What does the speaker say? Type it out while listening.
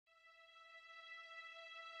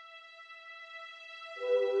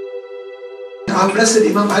our blessed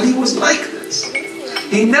Imam Ali was like this.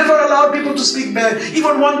 He never allowed people to speak bad.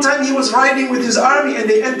 Even one time he was riding with his army and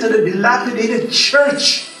they entered a dilapidated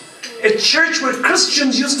church. A church where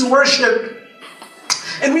Christians used to worship.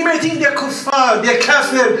 And we may think they're kuffar, they're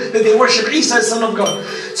kafir, that they worship Isa as son of God.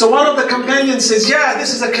 So one of the companions says, yeah,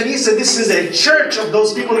 this is a kanisa, this is a church of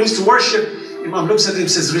those people who used to worship. Imam looks at him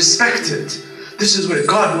and says, respect it. This is where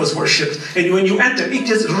God was worshipped. And when you enter, it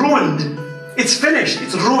is ruined. It's finished,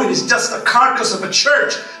 it's ruined, it's just a carcass of a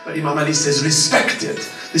church. But Imam Ali says, respect it.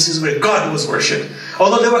 This is where God was worshipped.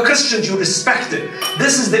 Although they were Christians, you respect it.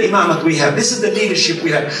 This is the imamat we have. This is the leadership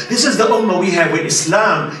we have. This is the ummah we have, where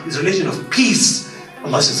Islam is a religion of peace.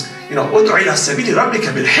 Allah says, ادع إلى سبيل ربك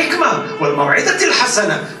بالحكمة والموعظة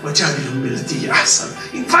الحسنة وجادلهم بالتي هي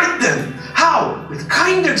أحسن. Invite them. How? With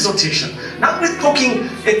kind exhortation. Not with poking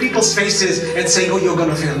at people's faces and saying, oh, you're going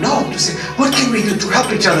to fail. No, to say, what can we do to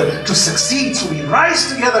help each other to succeed so we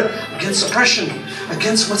rise together against oppression,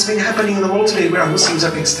 against what's been happening in the world today where our Muslims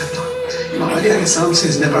are being stepped on. Imam Ali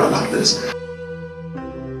says, never allow this.